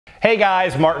Hey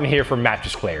guys, Martin here from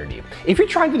Mattress Clarity. If you're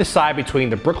trying to decide between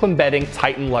the Brooklyn Bedding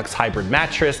Titan Luxe Hybrid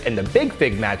mattress and the Big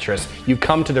Fig mattress, you've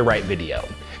come to the right video.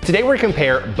 Today we're going to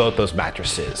compare both those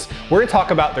mattresses. We're going to talk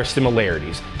about their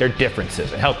similarities, their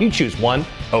differences, and help you choose one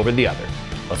over the other.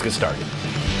 Let's get started.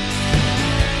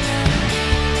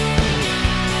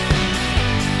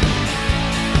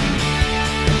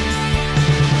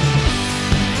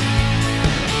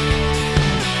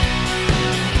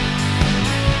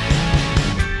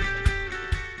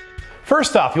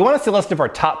 First off, if you want to see a list of our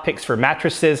top picks for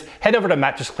mattresses, head over to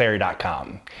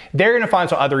mattressclarity.com. There you're going to find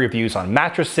some other reviews on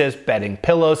mattresses, bedding,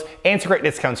 pillows, and some great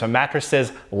discounts on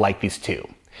mattresses like these two.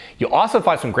 You'll also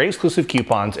find some great exclusive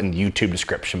coupons in the YouTube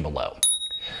description below.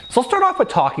 So let's start off with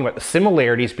talking about the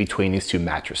similarities between these two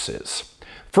mattresses.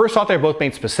 First off, they're both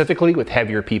made specifically with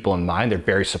heavier people in mind. They're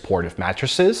very supportive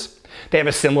mattresses. They have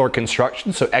a similar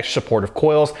construction, so extra supportive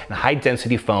coils and high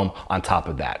density foam on top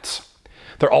of that.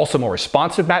 They're also more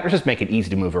responsive mattresses, make it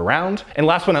easy to move around. And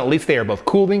last but not least, they are both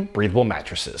cooling, breathable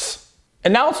mattresses.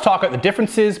 And now let's talk about the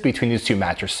differences between these two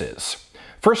mattresses.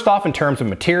 First off, in terms of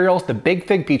materials, the Big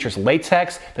Fig features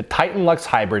latex, the Titan Luxe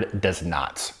Hybrid does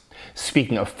not.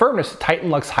 Speaking of firmness, the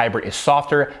Titan Luxe Hybrid is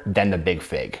softer than the Big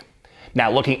Fig. Now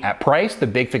looking at price, the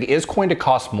Big Fig is going to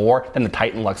cost more than the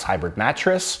Titan Luxe Hybrid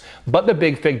mattress, but the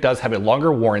Big Fig does have a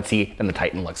longer warranty than the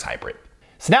Titan Luxe Hybrid.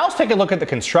 So now let's take a look at the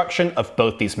construction of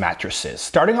both these mattresses,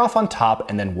 starting off on top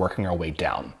and then working our way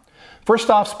down.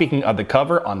 First off, speaking of the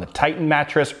cover, on the Titan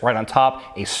mattress, right on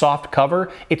top, a soft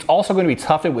cover. It's also going to be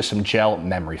tufted with some gel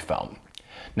memory foam.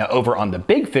 Now over on the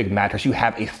Big Fig mattress, you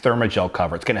have a thermogel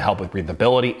cover. It's going to help with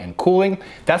breathability and cooling.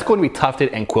 That's going to be tufted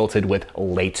and quilted with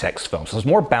latex foam, so there's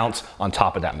more bounce on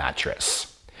top of that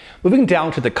mattress. Moving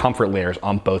down to the comfort layers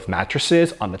on both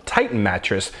mattresses, on the Titan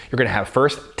mattress, you're going to have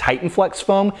first Titan Flex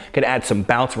foam, going to add some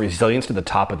bounce and resilience to the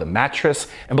top of the mattress,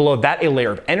 and below that a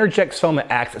layer of Energex foam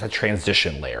that acts as a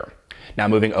transition layer. Now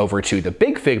moving over to the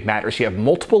Big Fig mattress, you have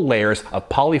multiple layers of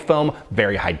polyfoam,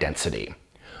 very high density.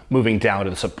 Moving down to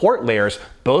the support layers,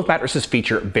 both mattresses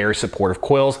feature very supportive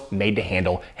coils made to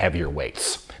handle heavier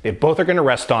weights. They both are going to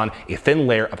rest on a thin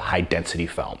layer of high density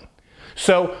foam.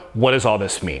 So what does all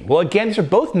this mean? Well, again, these are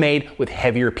both made with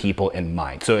heavier people in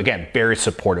mind. So again, very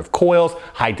supportive coils,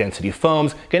 high density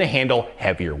foams, going to handle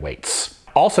heavier weights.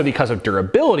 Also, because of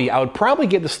durability, I would probably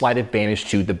give the slight advantage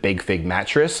to the Big Fig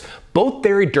mattress. Both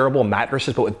very durable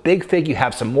mattresses, but with Big Fig, you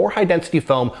have some more high density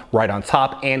foam right on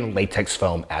top and latex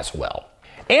foam as well.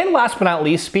 And last but not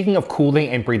least, speaking of cooling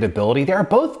and breathability, they are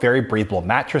both very breathable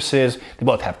mattresses. They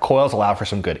both have coils, allow for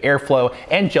some good airflow,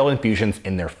 and gel infusions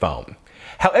in their foam.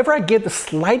 However, I give the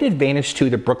slight advantage to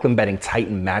the Brooklyn Bedding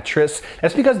Titan mattress.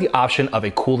 That's because the option of a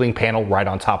cooling panel right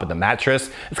on top of the mattress.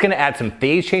 It's going to add some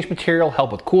phase change material,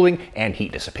 help with cooling and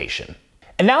heat dissipation.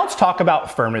 And now let's talk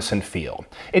about firmness and feel.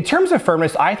 In terms of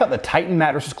firmness, I thought the Titan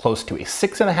mattress was close to a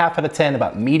 6.5 out of 10,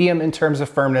 about medium in terms of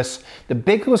firmness. The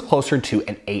Big Fig was closer to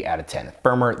an 8 out of 10,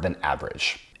 firmer than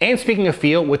average. And speaking of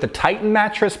feel, with the Titan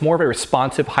mattress, more of a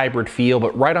responsive hybrid feel,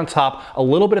 but right on top, a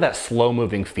little bit of that slow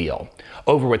moving feel.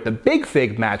 Over with the Big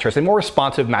Fig mattress, a more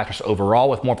responsive mattress overall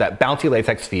with more of that bouncy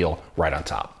latex feel right on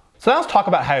top. So now let's talk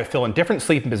about how I feel in different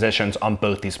sleeping positions on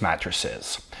both these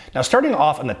mattresses. Now starting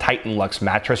off on the Titan Luxe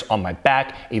mattress on my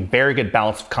back, a very good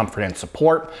balance of comfort and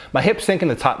support. My hips sink in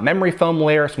the top memory foam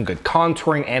layer, some good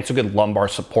contouring and some good lumbar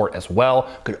support as well.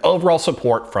 Good overall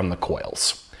support from the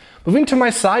coils. Moving to my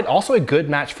side, also a good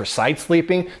match for side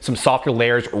sleeping, some softer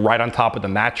layers right on top of the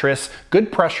mattress,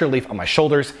 good pressure relief on my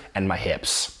shoulders and my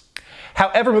hips.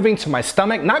 However, moving to my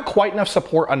stomach, not quite enough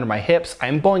support under my hips. I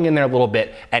am bowing in there a little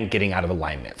bit and getting out of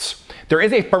alignments. There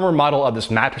is a firmer model of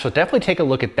this mattress, so definitely take a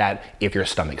look at that if you're a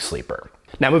stomach sleeper.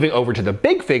 Now moving over to the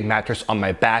Big Fig mattress on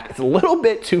my back, it's a little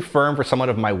bit too firm for someone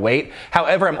of my weight.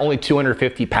 However, I'm only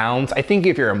 250 pounds. I think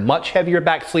if you're a much heavier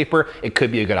back sleeper, it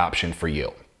could be a good option for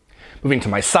you. Moving to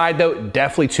my side though,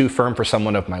 definitely too firm for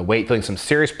someone of my weight, feeling some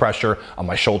serious pressure on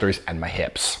my shoulders and my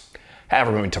hips.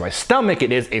 However, moving to my stomach,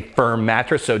 it is a firm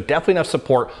mattress, so definitely enough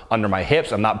support under my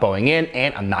hips. I'm not bowing in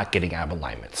and I'm not getting out of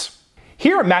alignments.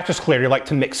 Here at Mattress Clarity, I like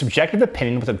to mix subjective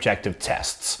opinion with objective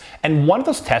tests. And one of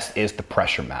those tests is the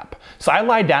pressure map. So I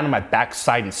lie down on my back,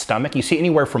 side, and stomach. You see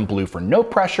anywhere from blue for no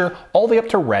pressure, all the way up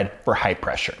to red for high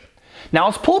pressure. Now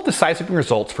let's pull up the side sleeping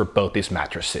results for both these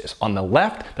mattresses. On the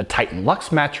left, the Titan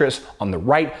Luxe mattress. On the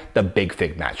right, the Big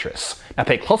Fig mattress. Now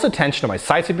pay close attention to my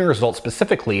side sleeping results,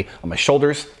 specifically on my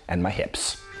shoulders and my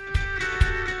hips.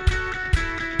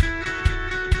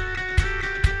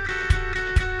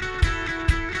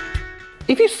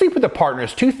 If you sleep with a partner,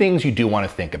 there's two things you do want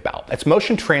to think about. That's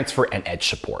motion transfer and edge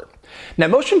support. Now,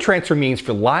 motion transfer means if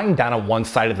you're lying down on one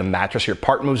side of the mattress, your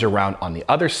partner moves around on the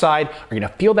other side, are you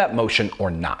going to feel that motion or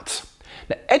not?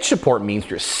 Now, edge support means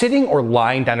you're sitting or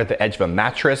lying down at the edge of a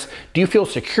mattress. Do you feel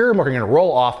secure or are you going to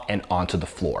roll off and onto the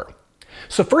floor?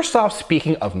 So first off,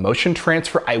 speaking of motion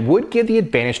transfer, I would give the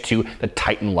advantage to the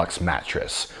Titan Luxe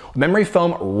mattress. Memory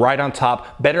foam right on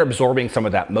top, better absorbing some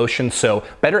of that motion, so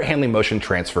better at handling motion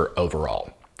transfer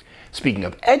overall. Speaking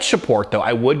of edge support though,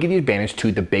 I would give the advantage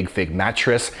to the Big Fig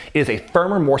mattress. It is a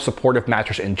firmer, more supportive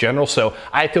mattress in general, so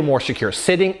I feel more secure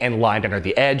sitting and lying under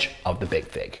the edge of the Big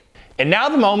Fig. And now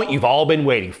the moment you've all been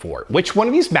waiting for. Which one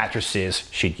of these mattresses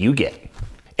should you get?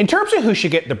 In terms of who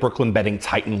should get the Brooklyn Bedding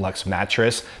Titan Luxe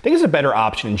mattress, I think it's a better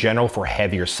option in general for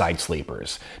heavier side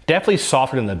sleepers. Definitely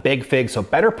softer than the Big Fig, so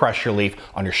better pressure relief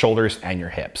on your shoulders and your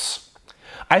hips.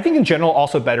 I think in general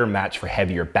also better match for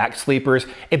heavier back sleepers,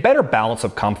 a better balance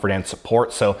of comfort and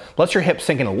support, so lets your hips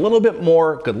sink in a little bit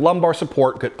more, good lumbar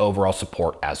support, good overall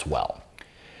support as well.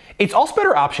 It's also a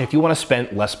better option if you want to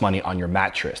spend less money on your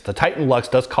mattress. The Titan Luxe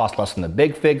does cost less than the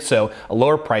Big Fig, so a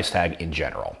lower price tag in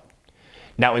general.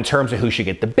 Now, in terms of who should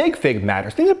get the Big Fig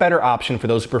mattress, I think a better option for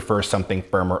those who prefer something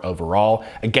firmer overall.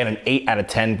 Again, an 8 out of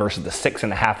 10 versus the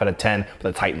 6.5 out of 10 for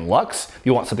the Titan Luxe. If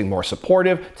you want something more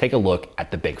supportive, take a look at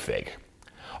the Big Fig.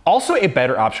 Also a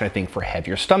better option, I think, for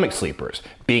heavier stomach sleepers.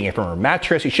 Being a firmer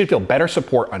mattress, you should feel better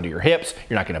support under your hips.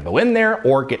 You're not going to bow in there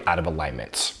or get out of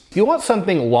alignment. If you want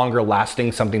something longer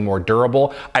lasting, something more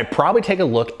durable, I'd probably take a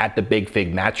look at the Big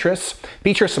Fig mattress.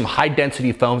 Features some high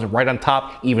density foams right on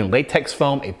top, even latex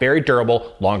foam, a very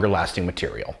durable, longer lasting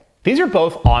material. These are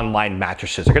both online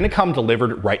mattresses. They're going to come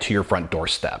delivered right to your front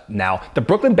doorstep. Now, the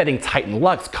Brooklyn Bedding Titan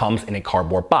Luxe comes in a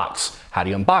cardboard box. How do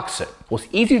you unbox it? Well,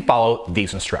 it's easy to follow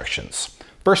these instructions.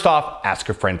 First off, ask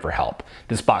a friend for help.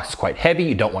 This box is quite heavy,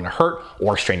 you don't want to hurt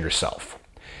or strain yourself.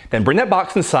 Then bring that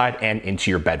box inside and into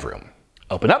your bedroom.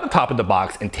 Open up the top of the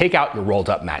box and take out your rolled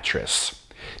up mattress.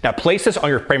 Now place this on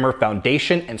your framer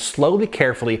foundation and slowly,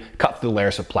 carefully cut through the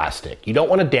layers of plastic. You don't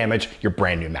want to damage your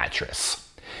brand new mattress.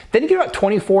 Then you give about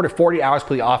 24 to 40 hours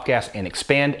for the off gas and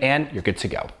expand, and you're good to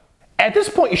go. At this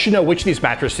point, you should know which of these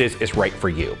mattresses is right for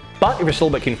you. But if you're still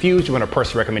a bit confused, you want a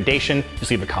personal recommendation,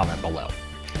 just leave a comment below.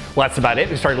 Well, that's about it.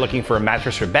 If you started looking for a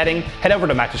mattress for bedding, head over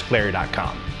to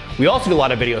mattresses.com. We also do a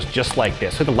lot of videos just like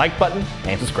this. Hit the like button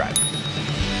and subscribe.